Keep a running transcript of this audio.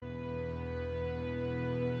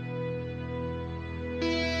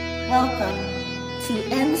Welcome to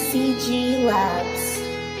MCG Labs.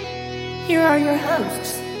 Here are your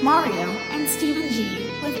hosts, Mario and Stephen G,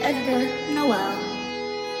 with editor Noel.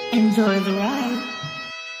 Enjoy the ride.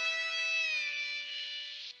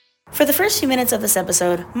 For the first few minutes of this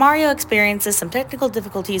episode, Mario experiences some technical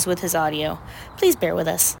difficulties with his audio. Please bear with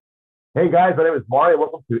us. Hey guys, my name is Mario.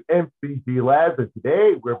 Welcome to MCG Labs, and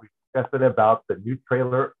today we're discussing about the new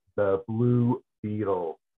trailer, The Blue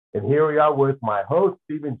Beetle. And here we are with my host,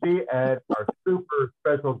 Stephen G, and our super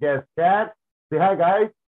special guest, Chad. Say hi, guys.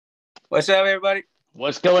 What's up, everybody?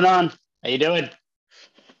 What's going on? How you doing?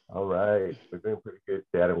 All right. We're doing pretty good,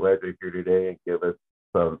 Chad. I'm glad you're here today and give us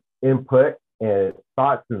some input and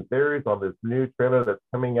thoughts and theories on this new trailer that's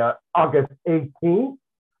coming out August 18th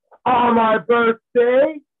on my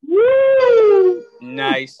birthday. Woo!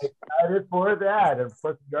 Nice. Excited for that. And of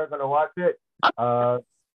course, you are going to watch it.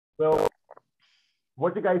 So,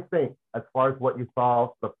 what do you guys think as far as what you saw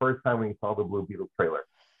the first time when you saw the Blue Beetle trailer?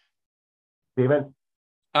 Steven?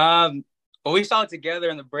 Well, we saw it together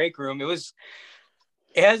in the break room. It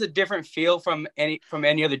has a different feel from any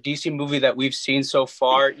other DC movie that we've seen so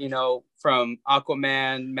far, you know, from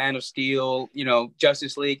Aquaman, Man of Steel, you know,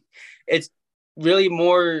 Justice League. It's really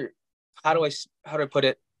more, how do I put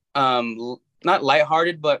it? Not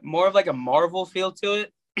lighthearted, but more of like a Marvel feel to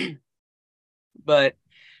it. But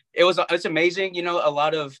it's amazing, you know, a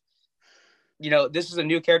lot of, you know, this is a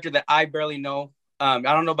new character that I barely know. I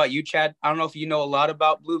don't know about you, Chad. I don't know if you know a lot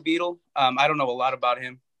about Blue Beetle. I don't know a lot about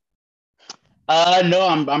him. No,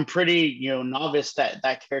 I'm pretty, novice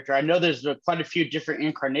that character. I know there's quite a few different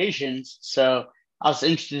incarnations, so I was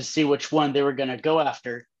interested to see which one they were going to go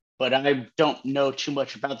after, but I don't know too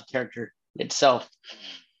much about the character itself.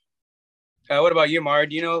 What about you, Mar?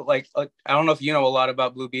 Do you know, I don't know if you know a lot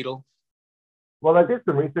about Blue Beetle. Well, I did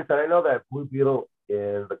some research, and I know that Blue Beetle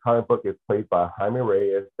in the comic book is played by Jaime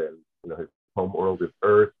Reyes, and his home world is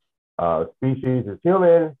Earth. Species is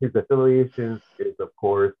human. His affiliation is, of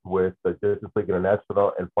course, with the Justice League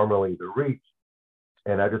International and formerly the Reach.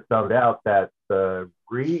 And I just found out that the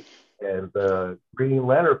Reach and the Green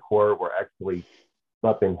Lantern Corps were actually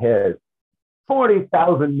butting heads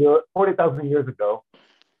 40,000 years ago.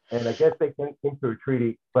 And I guess they came to a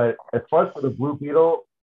treaty. But as far as for the Blue Beetle,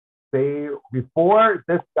 before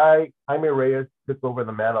this guy, Jaime Reyes, took over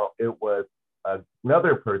the mantle, it was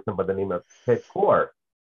another person by the name of Ted Kord,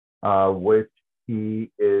 which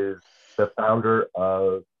he is the founder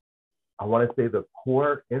of, I want to say, the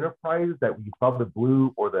Core Enterprise that we saw the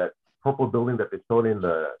blue or that purple building that they showed in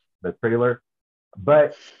the trailer.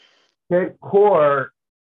 But Ted Kord,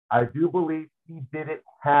 I do believe he didn't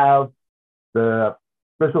have the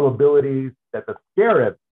special abilities that the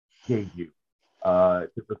Scarab gave you.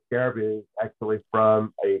 Because the Scarab is actually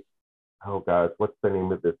from what's the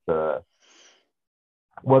name of this?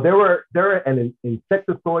 Well, they're an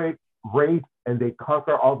insectoid race, and they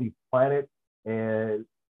conquer all these planets, and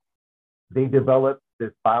they developed this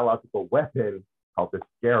biological weapon called the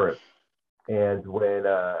Scarab. And when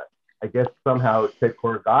I guess somehow Ted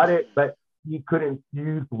Kord got it, but he couldn't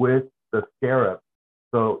fuse with the Scarab.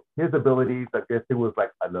 So his abilities, I guess it was like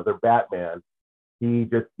another Batman. He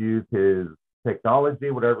just used his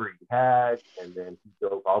technology, whatever he had, and then he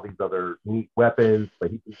built all these other neat weapons,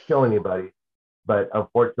 but he could kill anybody. But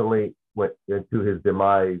unfortunately, went into his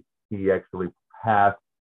demise, he actually passed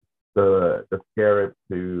the Scarab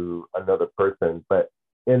to another person. But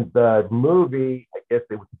in the movie, I guess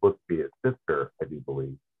it was supposed to be his sister, I do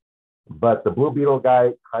believe. But the Blue Beetle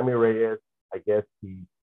guy, Jaime Reyes, I guess he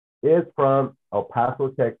is from El Paso,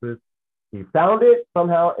 Texas. He found it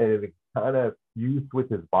somehow, and it kind of fused with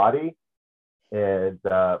his body. And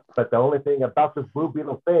but the only thing about this Blue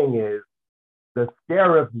Beetle thing is the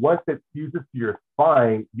Scarab, once it fuses to your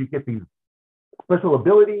spine, you get these special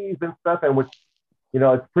abilities and stuff, and which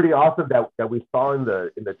it's pretty awesome that we saw in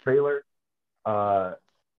the trailer. But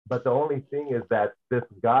the only thing is that this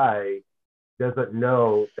guy doesn't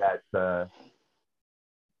know that I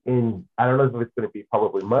don't know if it's going to be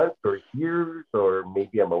probably months or years or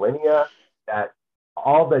maybe a millennia, that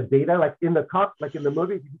all the data, like in the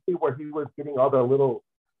movies, you see where he was getting all the little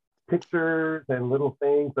pictures and little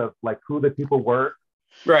things of like who the people were.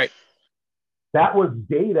 Right. That was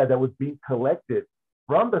data that was being collected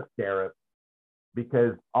from the Scarab,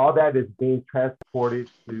 because all that is being transported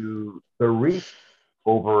to the Reach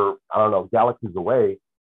over, I don't know, galaxies away.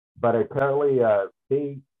 But apparently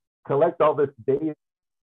they collect all this data.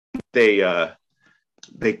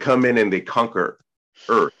 They come in and they conquer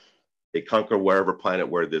Earth. They conquer wherever planet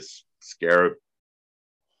where this Scarab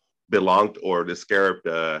belonged or the Scarab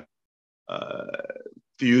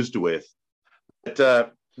fused with.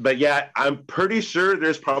 But but yeah, I'm pretty sure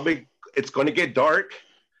it's going to get dark.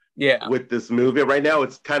 Yeah. With this movie right now,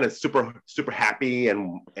 it's kind of super happy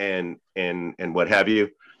and what have you.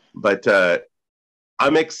 But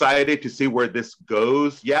I'm excited to see where this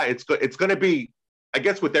goes. Yeah, it's going to be. I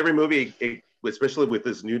guess with every movie, especially with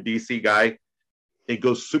this new DC guy, it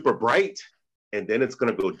goes super bright, and then it's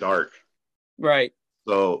going to go dark. Right.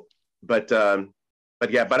 So, but I'm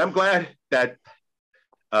glad that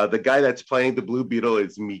the guy that's playing the Blue Beetle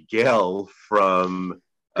is Miguel from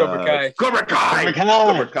Cobra Kai. Cobra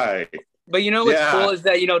Kai. But you know what's cool is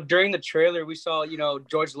that, during the trailer, we saw,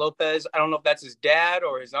 George Lopez. I don't know if that's his dad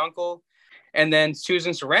or his uncle. And then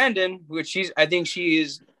Susan Sarandon, which I think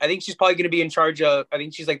she's probably going to be in charge of, I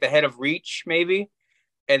think she's like the head of Reach, maybe.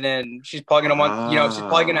 And then she's probably going to want, she's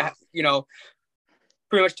probably going to,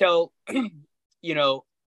 pretty much tell,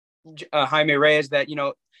 Jaime Reyes that,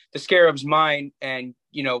 the Scarab's mine and,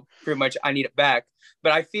 pretty much I need it back.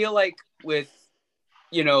 But I feel like with,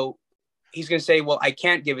 he's going to say, well, I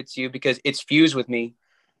can't give it to you because it's fused with me.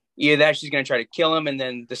 Either that, she's going to try to kill him, and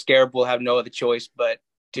then the Scarab will have no other choice but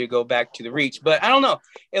to go back to the Reach. But I don't know.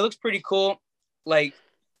 It looks pretty cool. Like,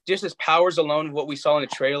 just his powers alone, what we saw in the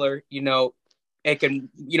trailer, it can,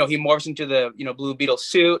 he morphs into the, Blue Beetle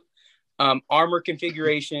suit, armor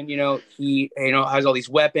configuration, he, has all these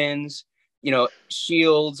weapons,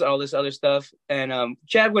 shields, all this other stuff. And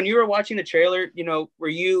Chad, when you were watching the trailer, were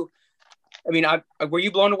you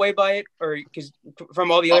blown away by it, or because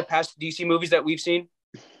from all the other past DC movies that we've seen?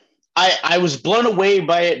 I was blown away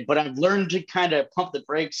by it, but I've learned to kind of pump the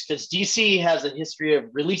brakes because DC has a history of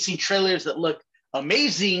releasing trailers that look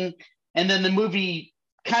amazing, and then the movie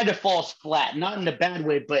kind of falls flat, not in a bad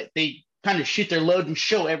way, but they kind of shoot their load and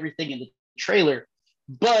show everything in the trailer.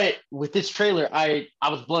 But with this trailer, I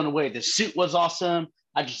was blown away. The suit was awesome.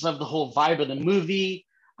 I just love the whole vibe of the movie.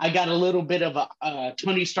 I got a little bit of a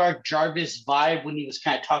Tony Stark Jarvis vibe when he was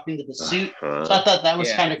kind of talking to the suit. So I thought that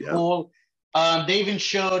was kind of cool. They even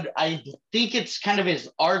showed, I think it's kind of his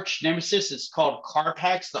arch nemesis. It's called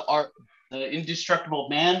Carpax, the indestructible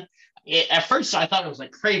man. At first, I thought it was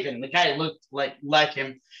like Craven. The guy looked like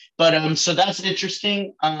him. But so that's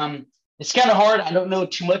interesting. It's kind of hard. I don't know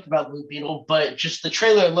too much about Blue Beetle, but just the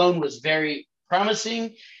trailer alone was very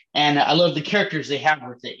promising. And I love the characters they have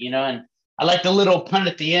with it, and I like the little pun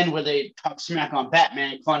at the end where they talk smack on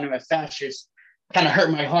Batman, calling him a fascist. Kind of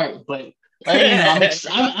hurt my heart, but I'm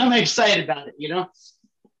excited about it,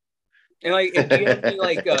 And like, do you have any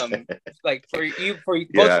like for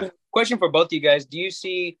both, question for both of you guys? Do you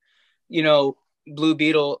see, Blue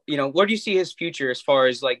Beetle? Where do you see his future as far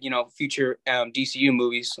as like future DCU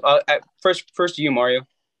movies? First to you, Mario.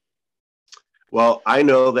 Well, I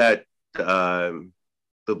know that the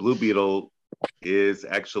Blue Beetle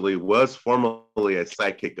was formerly a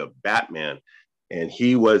sidekick of Batman, and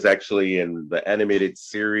he was actually in the animated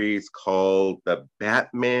series called The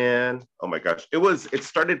Batman. Oh my gosh, it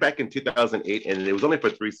started back in 2008, and it was only for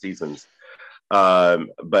 3 seasons.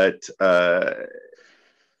 But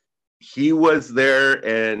he was there,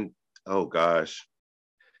 and oh gosh,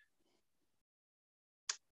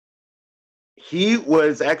 he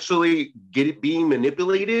was actually being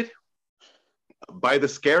manipulated by the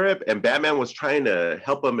Scarab, and Batman was trying to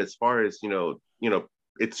help him as far as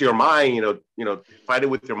it's your mind, fight it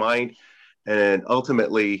with your mind, and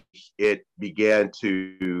ultimately it began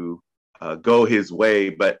to go his way.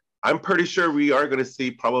 But I'm pretty sure we are going to see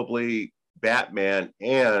probably Batman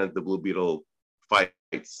and the Blue Beetle fight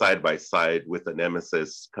side by side with a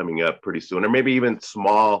nemesis coming up pretty soon, or maybe even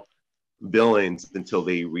small villains until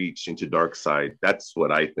they reach into Darkseid. That's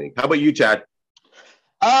what I think. How about you, Chad?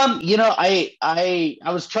 I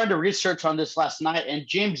was trying to research on this last night, and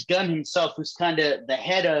James Gunn himself, who's kind of the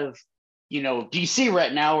head of, DC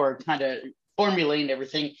right now, or kind of formulating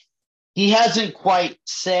everything, he hasn't quite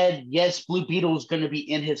said, yes, Blue Beetle is going to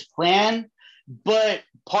be in his plan. But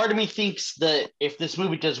part of me thinks that if this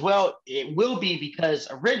movie does well, it will be because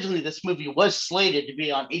originally this movie was slated to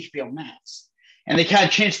be on HBO Max, and they kind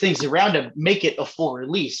of changed things around to make it a full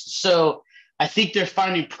release. So I think they're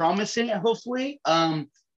finding promise in it, hopefully.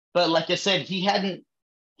 But like I said, he hadn't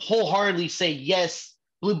wholeheartedly say, yes,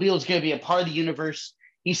 Blue Beetle is going to be a part of the universe.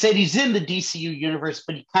 He said he's in the DCU universe,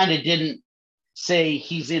 but he kind of didn't say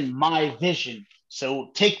he's in my vision.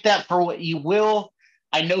 So take that for what you will.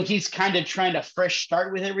 I know he's kind of trying to fresh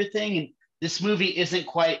start with everything, and this movie isn't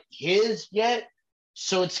quite his yet.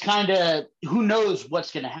 So it's kind of, who knows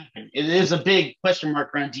what's going to happen. It is a big question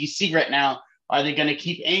mark around DC right now. Are they going to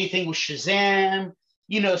keep anything with Shazam?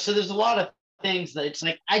 So there's a lot of things that it's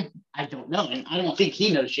like, I don't know. And I don't think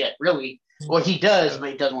he knows yet, really. Or he does,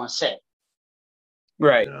 but he doesn't want to say.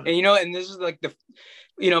 Right. Yeah. And, and this is like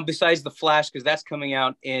besides The Flash, because that's coming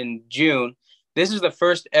out in June, this is the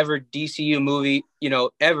first ever DCU movie,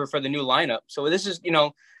 ever for the new lineup. So this is,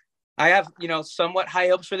 I have, somewhat high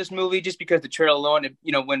hopes for this movie just because the trailer alone,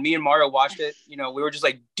 when me and Mario watched it, we were just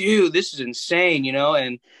like, dude, this is insane,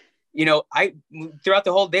 and, I, throughout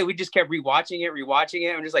the whole day, we just kept rewatching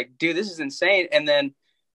it. I'm just like, dude, this is insane. And then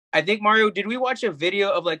I think, Mario, did we watch a video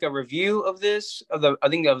of like a review of this, I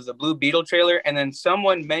think that was the Blue Beetle trailer. And then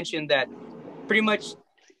someone mentioned that pretty much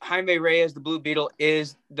Jaime Reyes, the Blue Beetle,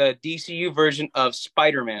 is the DCU version of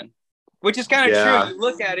Spider-Man, which is kind of true. You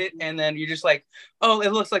look at it and then you're just like, oh,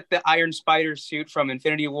 it looks like the Iron Spider suit from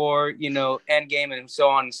Infinity War, Endgame, and so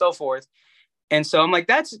on and so forth. And so I'm like,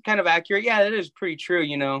 that's kind of accurate. Yeah, that is pretty true,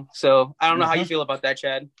 So I don't know how you feel about that,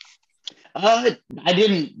 Chad. That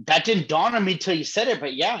didn't dawn on me till you said it,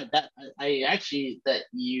 but yeah, that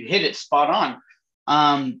you hit it spot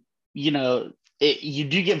on. You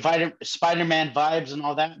do get Spider-Man vibes and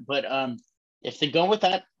all that, but if they go with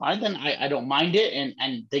that, fine, then I don't mind it,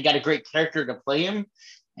 and they got a great character to play him,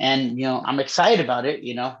 and I'm excited about it.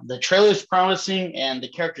 The trailer's promising and the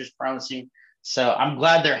character's promising, so I'm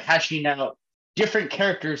glad they're hashing out different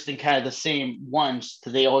characters than kind of the same ones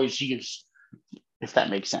that they always use, if that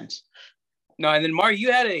makes sense. No, and then Mario, you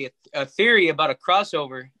had a theory about a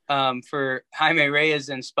crossover for Jaime Reyes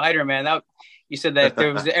and Spider-Man. That you said that if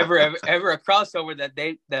there was ever a crossover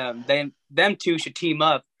that them two should team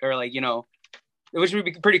up, or which would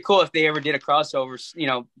be pretty cool if they ever did a crossover,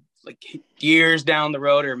 like years down the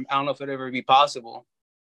road, or I don't know if it'd ever be possible.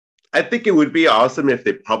 I think it would be awesome if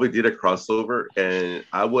they probably did a crossover, and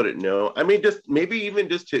I wouldn't know. I mean, just maybe even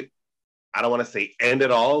just to, I don't want to say end it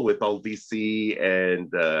all with all DC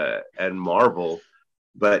and Marvel,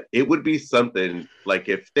 but it would be something like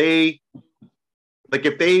if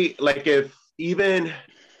even,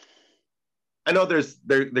 I know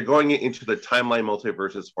they're going into the timeline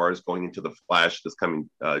multiverse as far as going into the Flash this coming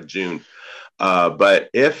June, but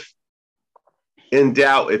if in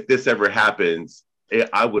doubt, if this ever happens,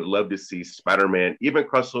 I would love to see Spider-Man even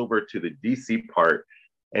cross over to the DC part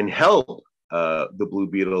and help the Blue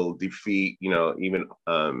Beetle defeat, even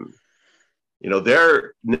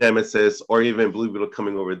their nemesis, or even Blue Beetle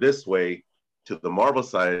coming over this way to the Marvel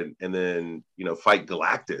side, and then fight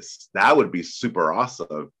Galactus. That would be super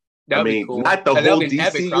awesome. That'd be cool. Not the whole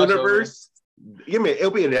DC universe.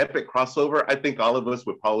 It'll be an epic crossover. I think all of us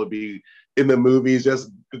would probably be in the movies,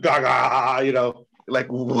 just gaga, like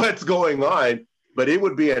what's going on. But it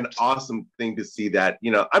would be an awesome thing to see that.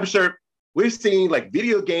 I'm sure we've seen like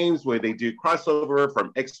video games where they do crossover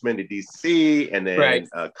from X-Men to DC, and then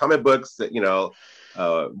comic books that,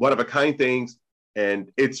 one of a kind things.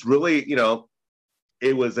 And it's really,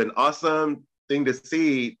 it was an awesome thing to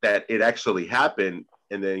see that it actually happened.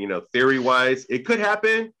 And then, theory wise, it could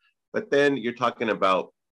happen, but then you're talking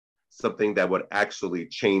about something that would actually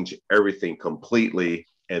change everything completely.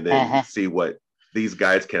 And then see what these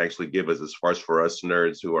guys can actually give us, as far as for us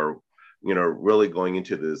nerds who are, really going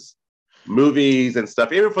into this movies and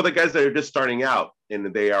stuff, even for the guys that are just starting out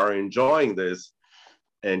and they are enjoying this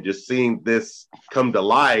and just seeing this come to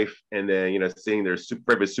life, and then seeing their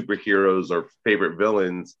favorite superheroes or favorite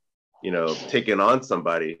villains taking on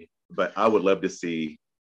somebody. But I would love to see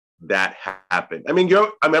that happen. I mean,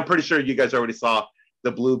 I'm pretty sure you guys already saw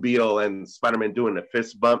the Blue Beetle and Spider-Man doing a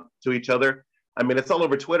fist bump to each other. I mean, it's all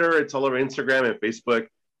over Twitter, it's all over Instagram and Facebook.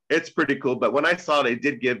 It's pretty cool. But when I saw it, it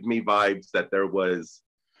did give me vibes that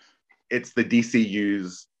it's the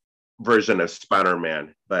DCU's version of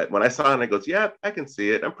Spider-Man. But when I saw it, I goes, yeah, I can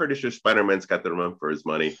see it. I'm pretty sure Spider-Man's got the run for his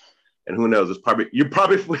money. And who knows? We're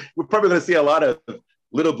probably going to see a lot of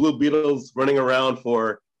little Blue Beetles running around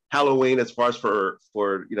for Halloween, as far as for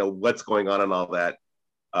what's going on and all that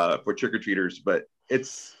for trick-or-treaters. But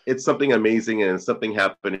it's something amazing, and something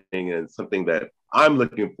happening, and something that I'm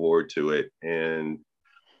looking forward to it. And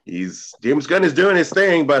James Gunn is doing his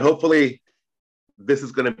thing, but hopefully this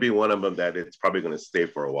is going to be one of them that it's probably going to stay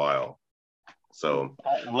for a while. So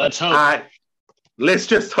let's hope. Let's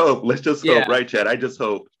just hope, right, Chad? I just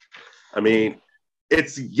hope. I mean,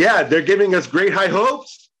 they're giving us great high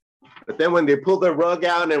hopes, but then when they pull the rug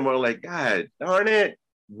out and we're like, God darn it,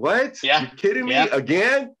 what? Yeah. You kidding me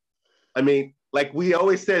again? I mean, like we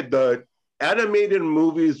always said, the animated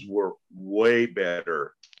movies were way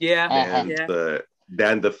better than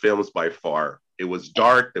the films by far. It was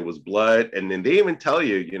dark, there was blood, and then they even tell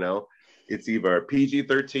you, it's either a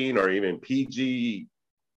PG-13 or even PG-18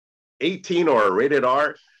 or a rated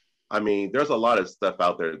R. I mean, there's a lot of stuff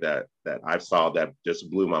out there that I saw that just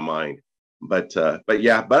blew my mind. But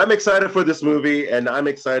I'm excited for this movie, and I'm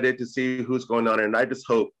excited to see who's going on. And I just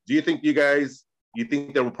hope. Do you think you guys You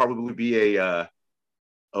think there will probably be a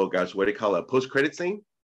oh gosh, what do you call it? A post-credit scene?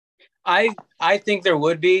 I think there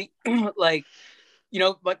would be like,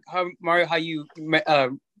 but Mario, how you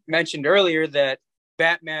mentioned earlier that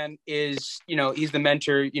Batman is, he's the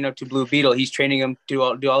mentor, to Blue Beetle. He's training him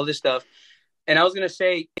to do all this stuff. And I was gonna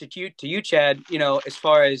say to you, Chad, as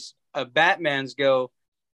far as Batmans go,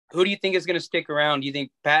 who do you think is gonna stick around? Do you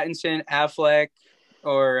think Pattinson, Affleck,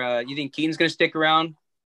 or you think Keaton's gonna stick around?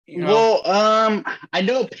 Well, I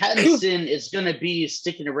know Pattinson is going to be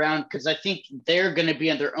sticking around because I think they're going to be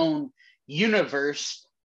in their own universe.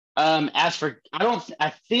 As for,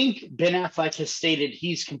 I think Ben Affleck has stated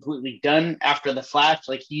he's completely done after the Flash,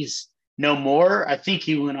 like he's no more. I think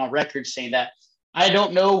he went on record saying that. I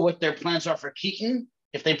don't know what their plans are for Keaton,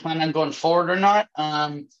 if they plan on going forward or not.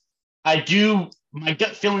 My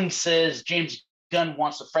gut feeling says James Gunn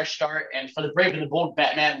wants a fresh start, and for the Brave and the Bold,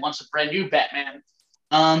 Batman wants a brand new Batman.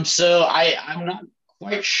 So I'm not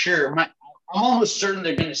quite sure. I'm almost certain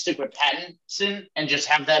they're going to stick with Pattinson and just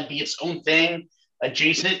have that be its own thing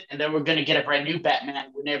adjacent. And then we're going to get a brand new Batman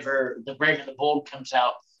whenever the Brave and the Bold comes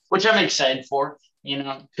out, which I'm excited for,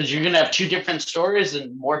 because you're going to have two different stories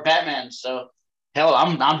and more Batman. So hell,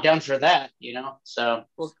 I'm down for that, so.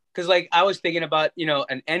 Well, because like I was thinking about,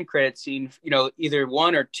 an end credit scene, either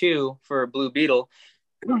one or two for Blue Beetle.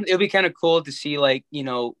 It would be kind of cool to see like,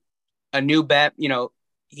 a new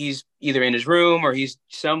he's either in his room or he's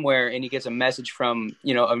somewhere and he gets a message from,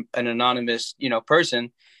 an anonymous,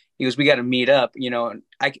 person. He goes, we got to meet up, and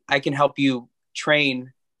I can help you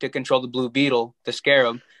train to control the Blue Beetle, the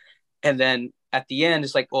Scarab. And then at the end,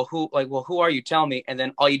 it's like, who are you? Tell me. And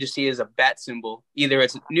then all you just see is a bat symbol. Either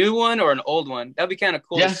it's a new one or an old one. That'd be kind of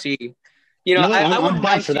cool to see. I wouldn't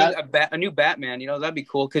mind seeing a new Batman. That'd be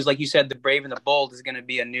cool. Because like you said, the Brave and the Bold is going to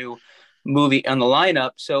be a new movie on the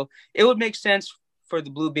lineup. So it would make sense for the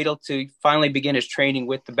Blue Beetle to finally begin his training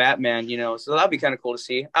with the Batman, so that'd be kind of cool to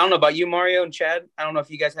see. I don't know about you, Mario and Chad. I don't know if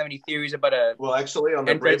you guys have any theories about Well, actually, on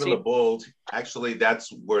the Brave and the Bold, actually, that's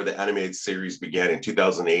where the animated series began in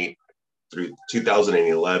 2008 through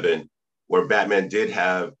 2011, where Batman did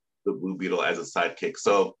have the Blue Beetle as a sidekick.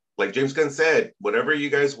 So, like James Gunn said, whatever you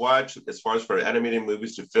guys watch, as far as for animated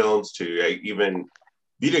movies to films to even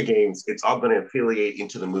video games, it's all going to affiliate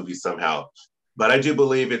into the movie somehow. But I do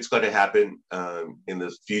believe it's going to happen in the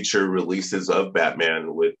future releases of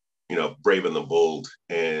Batman with, Brave and the Bold.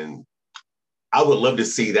 And I would love to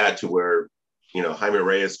see that to where, Jaime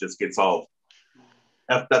Reyes just gets all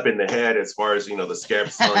effed up in the head as far as, the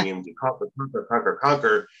Scarab's telling him to conquer, conquer, conquer,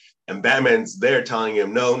 conquer. And Batman's there telling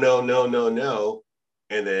him, no, no, no, no, no.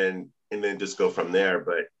 And then just go from there.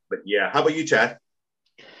 But yeah, how about you, Chad?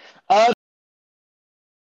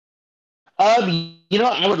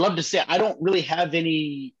 I would love to say I don't really have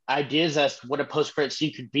any ideas as to what a post-credit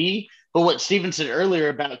scene could be, but what Steven said earlier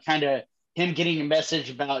about kind of him getting a message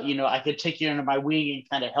about, I could take you under my wing and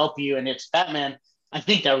kind of help you, and it's Batman, I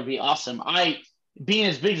think that would be awesome. Being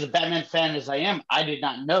as big as a Batman fan as I am, I did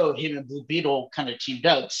not know him and Blue Beetle kind of teamed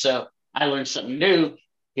up, so I learned something new,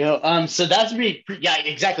 so that's yeah,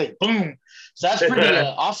 exactly, boom. So that's pretty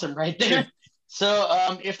awesome right there.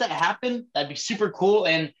 So if that happened, that'd be super cool,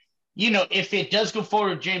 and if it does go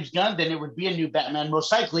forward with James Gunn, then it would be a new Batman most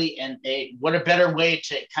likely. And what a better way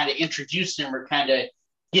to kind of introduce him or kind of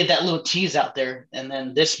get that little tease out there. And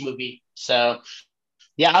then this movie. So,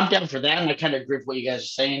 yeah, I'm down for that. And I kind of agree with what you guys are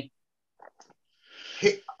saying.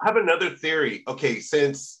 Hey, I have another theory. Okay,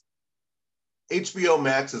 since HBO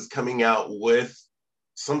Max is coming out with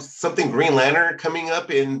something Green Lantern coming up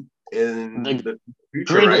in the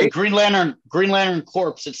future, right? Green Lantern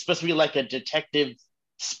Corps. It's supposed to be like a detective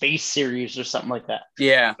space series or something like that.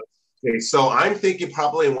 Yeah. Okay, so I'm thinking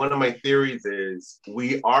probably one of my theories is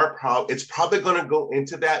it's probably going to go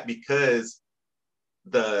into that because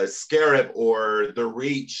the Scarab or the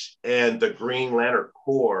Reach and the Green Lantern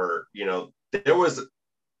Corps,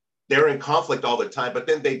 they're in conflict all the time, but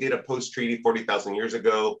then they did a post-treaty 40,000 years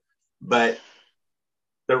ago, but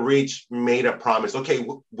the Reach made a promise. Okay,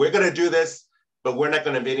 we're going to do this, but we're not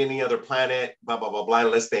going to invade any other planet, blah, blah, blah, blah,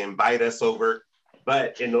 unless they invite us over.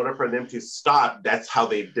 But in order for them to stop, that's how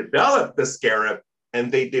they developed the Scarab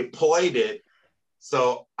and they deployed it.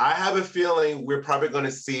 So I have a feeling we're probably going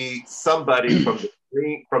to see somebody from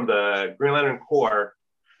the Green Lantern Corps,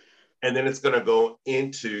 and then it's going to go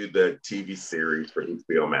into the TV series for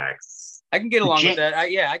HBO Max. I can get along with that.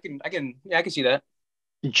 I can see that.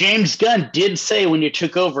 James Gunn did say when you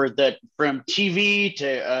took over that from TV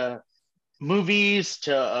to movies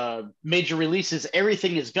to major releases,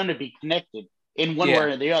 everything is going to be connected in one way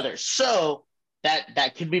or the other. So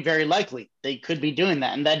that could be very likely. They could be doing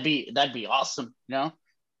that, and that'd be awesome,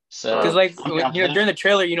 So because like I'm down for that. during the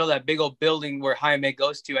trailer, that big old building where Jaime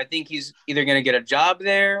goes to, I think he's either gonna get a job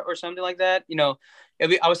there or something like that.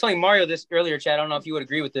 I was telling Mario this earlier, Chad. I don't know if you would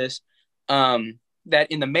agree with this.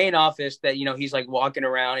 That in the main office, that he's like walking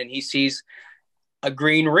around and he sees a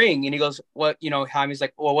green ring, and he goes, "What?" Jaime's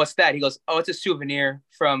like, "Well, what's that?" He goes, "Oh, it's a souvenir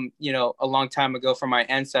from a long time ago from my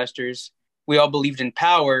ancestors. We all believed in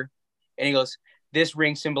power," and he goes, "This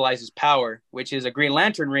ring symbolizes power, which is a Green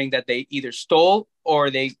Lantern ring that they either stole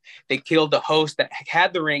or they killed the host that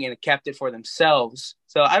had the ring and kept it for themselves."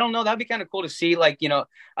 So I don't know. That'd be kind of cool to see, like,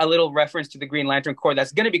 a little reference to the Green Lantern Corps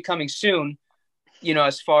that's going to be coming soon,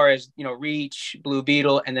 as far as, Reach, Blue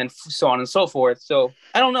Beetle, and then so on and so forth. So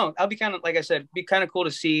I don't know. That'd be kind of, like I said, be kind of cool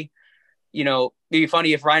to see. It'd be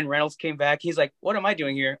funny if Ryan Reynolds came back. He's like, "What am I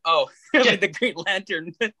doing here?" Oh, like the Green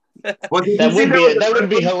Lantern. Well, that would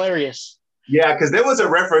be hilarious. Yeah, because there was a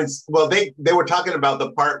reference. Well, they were talking about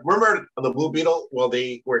the part. Remember the Blue Beetle? Well,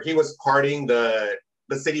 where he was parting the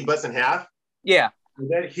city bus in half. Yeah. And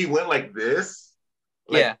then he went like this.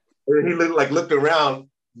 Yeah. And he looked around.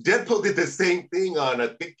 Deadpool did the same thing on, I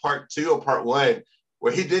think, part 2 or part 1,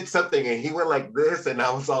 where he did something and he went like this, and I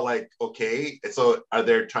was all like, okay. And so are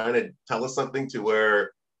they trying to tell us something to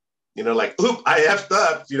where, like, oop, I effed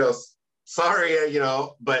up, sorry,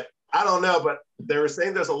 but I don't know. But they were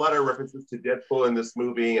saying there's a lot of references to Deadpool in this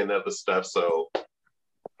movie and other stuff. So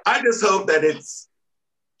I just hope that it's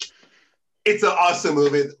an awesome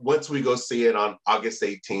movie once we go see it on August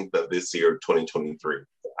 18th of this year, 2023.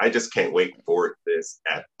 I just can't wait for this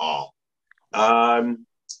at all.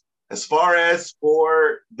 As far as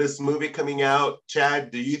for this movie coming out, Chad,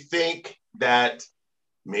 do you think that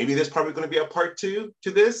maybe there's probably going to be a part 2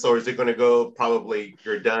 to this, or is it going to go probably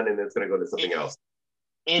you're done and it's going to go to something else?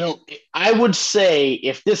 I would say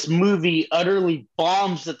if this movie utterly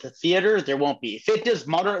bombs at the theater, there won't be. If it does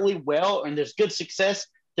moderately well and there's good success,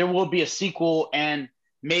 there will be a sequel, and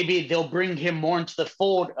maybe they'll bring him more into the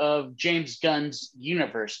fold of James Gunn's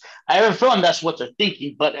universe. I have a feeling that's what they're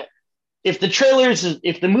thinking. But if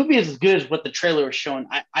the movie is as good as what the trailer is showing,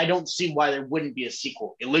 I don't see why there wouldn't be a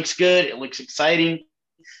sequel. It looks good. It looks exciting.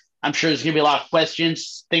 I'm sure there's going to be a lot of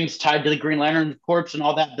questions, things tied to the Green Lantern Corps and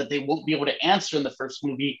all that they won't be able to answer in the first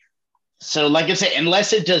movie. So, like I said,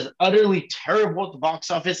 unless it does utterly terrible at the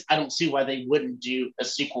box office, I don't see why they wouldn't do a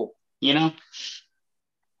sequel,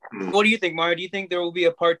 What do you think, Mario? Do you think there will be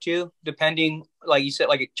a part 2, depending, like you said,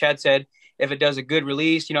 like Chad said, if it does a good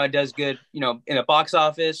release, it does good, in a box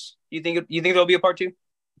office? Do you think there'll be a part 2?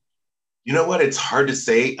 You know what? It's hard to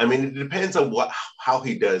say. I mean, it depends on how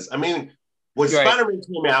he does. I mean, when Spider-Man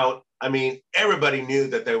came out, I mean, everybody knew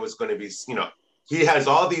that there was going to be, he has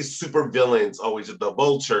all these super villains, always the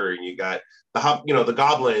Vulture, and you got the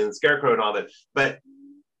Goblin, Scarecrow, and all that. But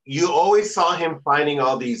you always saw him fighting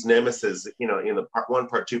all these nemesis, in the part 1,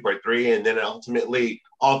 part 2, part 3, and then ultimately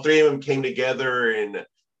all 3 of them came together in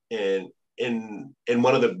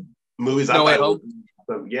one of the movies. No Way Home.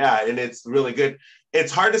 Yeah, and it's really good.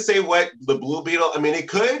 It's hard to say what the Blue Beetle. I mean, it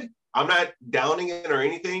could. I'm not downing it or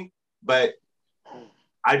anything, but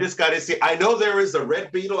I just got to see. I know there is a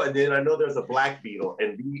red beetle, and then I know there's a black beetle,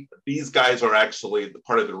 and these guys are actually the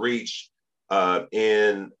part of the Reach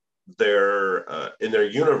in their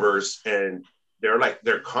universe, and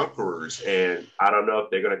they're conquerors. And I don't know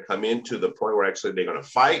if they're going to come into the point where actually they're going to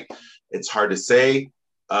fight. It's hard to say.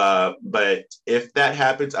 But if that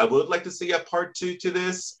happens, I would like to see a part 2 to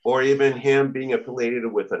this, or even him being affiliated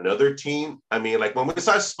with another team. I mean, like when we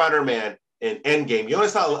saw Spider-Man in Endgame, you only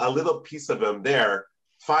saw a little piece of him there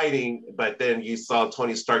fighting, but then you saw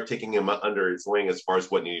Tony Stark taking him under his wing as far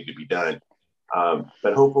as what needed to be done.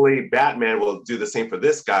 But hopefully Batman will do the same for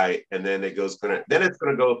this guy, and then it's gonna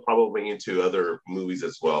go probably into other movies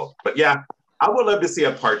as well. But yeah, I would love to see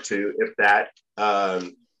a part 2 if that.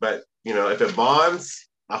 But if it bombs,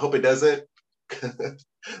 I hope it doesn't.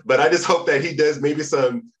 But I just hope that he does maybe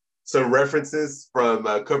some references from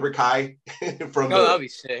Cobra Kai. That'd be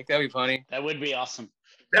sick. That'd be funny. That would be awesome.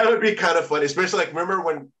 That would be kind of funny, especially like remember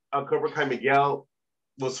when Cobra Kai Miguel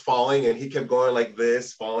was falling and he kept going like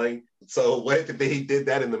this, falling. So what if he did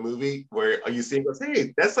that in the movie where you see him goes,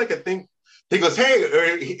 hey, that's like a thing. He goes, hey,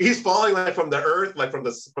 or he's falling like from the earth, like from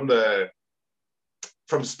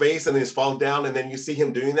space, and then he's falling down, and then you see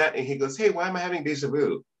him doing that, and he goes, hey, why am I having deja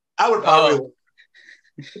vu? I would probably.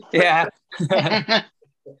 Yeah.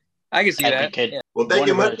 I can see that. Yeah. Well, thank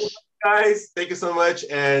you much, guys. Thank you so much.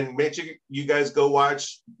 And make sure you guys go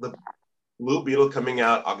watch the Blue Beetle coming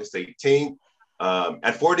out August 18th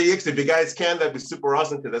at 4DX. If you guys can, that'd be super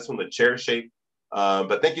awesome because that's from the chair shape.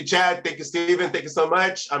 But thank you, Chad. Thank you, Steven. Thank you so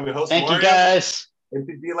much. I'm your host, Thank Mario. you, guys.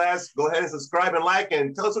 MCG Labs, go ahead and subscribe and like,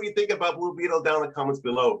 and tell us what you think about Blue Beetle down in the comments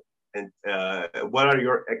below. And what are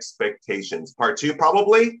your expectations? Part 2,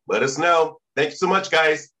 probably? Let us know. Thank you so much,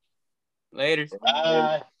 guys. Later.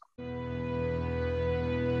 Bye.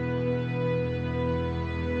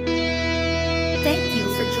 Thank you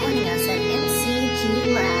for joining us at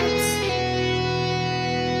MCG Labs.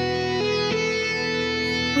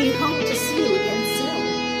 We hope to see you again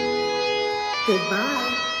soon. Goodbye.